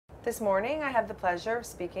This morning I have the pleasure of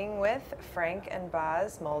speaking with Frank and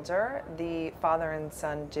Bas Mulder, the father and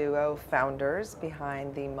son duo founders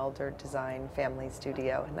behind the Mulder Design family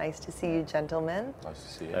studio. Nice to see you, gentlemen. Nice to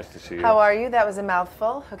see you. Nice to see you. How are you? That was a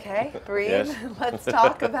mouthful. Okay, breathe. Yes. Let's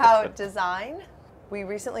talk about design. We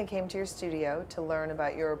recently came to your studio to learn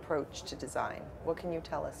about your approach to design. What can you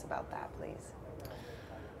tell us about that, please?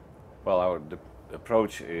 Well, the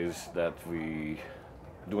approach is that we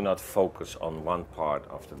do not focus on one part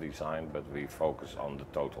of the design, but we focus on the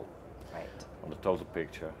total. Right. On the total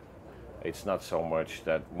picture. It's not so much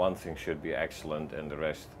that one thing should be excellent and the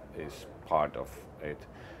rest is part of it.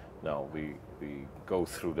 No, we go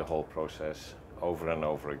through the whole process over and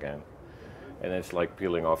over again. And it's like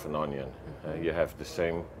peeling off an onion. You have the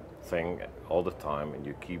same thing all the time and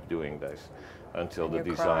you keep doing this until And the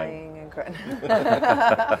you're design.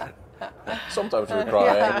 crying and Sometimes we're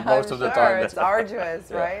crying, but most of the sure, time it's arduous,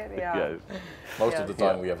 Yeah. right? Yeah. Yes. most of the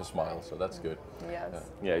time Yeah. we have a smile, so that's good. Yes.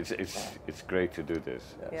 Yeah, it's great to do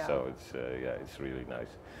this. Yeah. So it's really nice,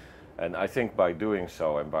 and I think by doing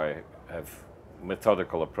so and by have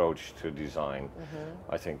methodical approach to design,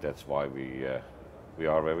 I think that's why we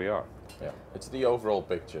are where we are. Yeah, it's the overall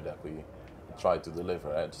picture that we try to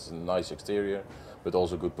deliver. It's a nice exterior, but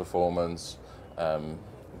also good performance,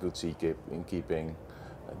 good keeping,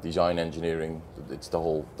 design engineering. It's the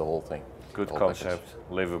whole thing. Good the whole concept,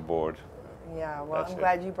 liveaboard. Yeah, well, That's I'm it.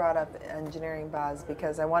 glad you brought up engineering, Bas,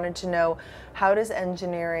 because I wanted to know, how does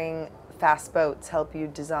engineering fast boats help you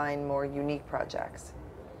design more unique projects?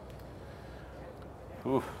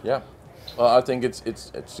 Ooh. Yeah, well, I think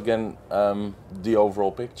it's again the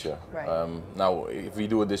overall picture. Right. Now, if we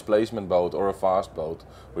do a displacement boat or a fast boat,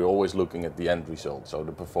 we're always looking at the end result. So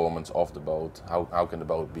the performance of the boat, how can the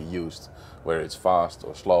boat be used, where it's fast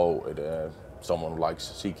or slow. Someone likes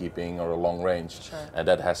seakeeping or a long range, Sure. and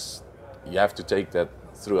you have to take that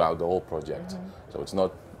throughout the whole project. So it's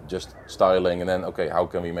not just styling and then okay, how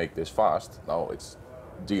can we make this fast? No, it's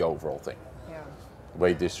the overall thing. Yeah.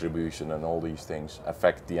 Weight distribution and all these things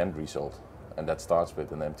affect the end result, and that starts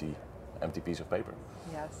with an empty piece of paper.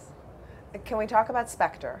 Yes. Can we talk about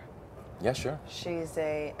Spectre? Yeah, sure. She's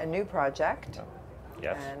a new project.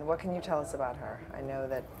 Yes. And what can you tell us about her? I know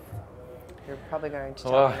that you're probably going to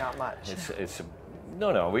tell Well, me not much.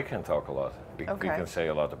 No, we can talk a lot. We can say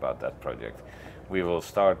a lot about that project. We will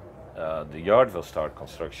start. The yard will start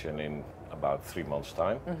construction in about 3 months'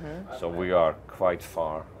 time. So we are quite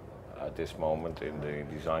far at this moment in the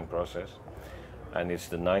design process, and it's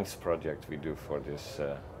the 9th project we do for this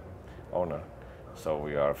owner. So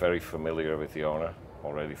we are very familiar with the owner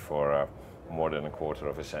already for more than a quarter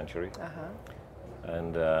of a century,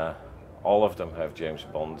 and all of them have James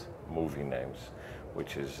Bond movie names,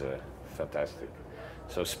 which is fantastic.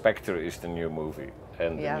 So Spectre is the new movie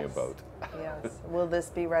and the new boat. Yes. Will this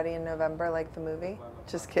be ready in November like the movie?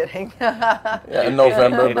 Just kidding. Yeah, in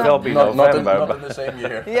November, It but will be not November. in the same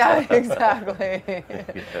year. Yeah, exactly.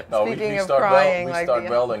 No, Speaking we of start crying, we like start the-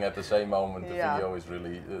 welding at the same moment the Yeah. video is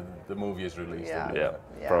released, the movie is released Yeah. in, Yeah,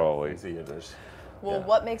 Yeah. probably. in theaters. Well, Yeah.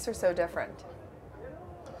 what makes her so different?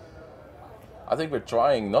 I think we're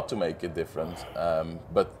trying not to make it different,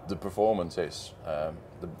 but the performance is.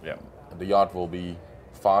 The yacht will be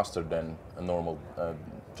faster than a normal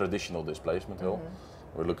traditional displacement hull.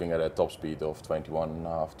 We're looking at a top speed of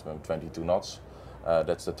 21.5 to 22 knots.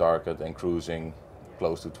 That's the target, and cruising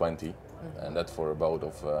close to 20, and that's for a boat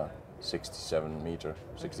of 67 meter,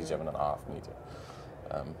 67.5 meter.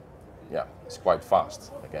 Yeah, it's quite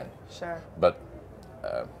fast again. Sure. But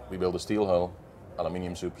we build a steel hull,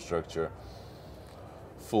 aluminium superstructure,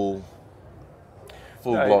 full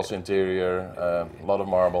gloss interior, a lot of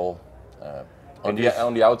marble. On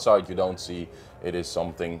the outside, you don't see it is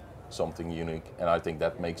something unique, and I think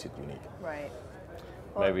that makes it unique. Right.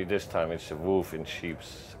 Maybe this time it's a wolf in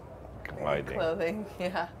sheep's clothing. Clothing,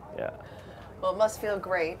 yeah. Yeah. Well, it must feel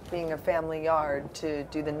great being a family yard to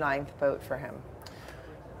do the 9th boat for him.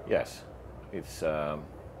 Yes, it's an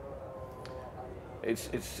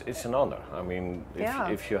honor. I mean,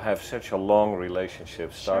 if you have such a long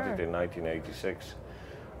relationship, started in 1986,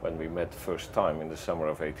 when we met the first time in the summer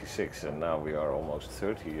of '86, and now we are almost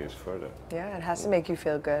 30 years further. Yeah, it has to make you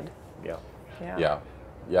feel good. Yeah.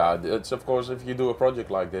 Yeah. It's of course, if you do a project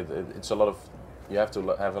like that, it's a lot of. You have to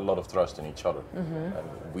have a lot of trust in each other. And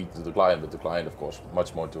we to the client, but the client, of course,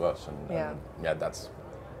 much more to us. And that's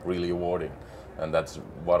really rewarding. And that's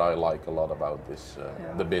what I like a lot about this,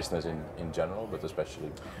 the business in general, but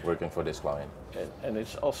especially working for this client. And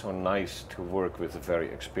it's also nice to work with a very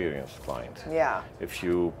experienced client. Yeah. If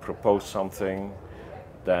you propose something,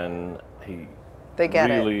 then he They get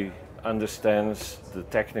really understands the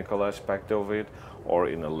technical aspect of it, or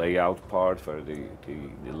in a layout part where the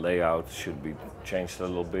layout should be changed a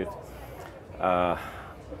little bit.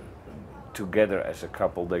 Together as a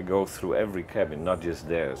couple, they go through every cabin, not just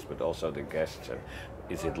theirs, but also the guests. And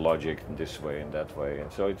is it logic this way and that way?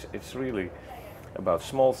 And so it's really about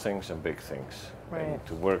small things and big things. Right. And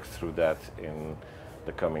to work through that in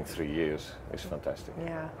the coming 3 years is fantastic.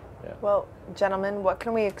 Yeah. Yeah. Well, gentlemen, what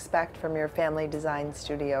can we expect from your family design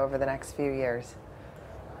studio over the next few years?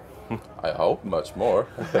 I hope much more.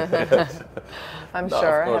 I'm No,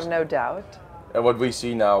 sure, of I course. have no doubt. And what we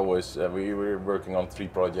see now is we're working on 3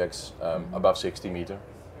 projects above 60 meter,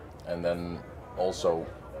 and then also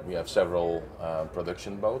we have several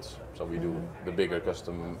production boats. So we do the bigger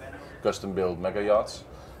custom built mega yachts,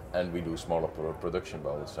 and we do smaller production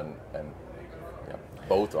boats, and yeah,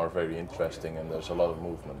 both are very interesting, and there's a lot of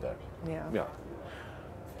movement there. Yeah.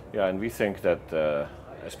 Yeah, and we think that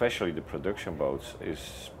especially the production boats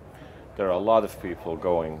there are a lot of people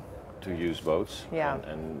going to use boats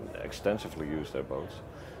and extensively use their boats.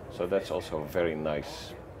 So that's also a very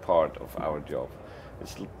nice part of our job.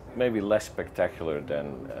 It's maybe less spectacular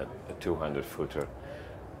than a 200-footer,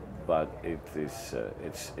 but it's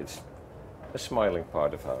a smiling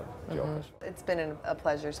part of our job as well. It's been a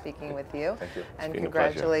pleasure speaking with you. Thank you. And been a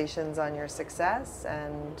congratulations on your success,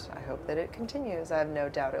 and I hope that it continues. I have no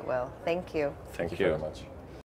doubt it will. Thank you. Thank you. Very much.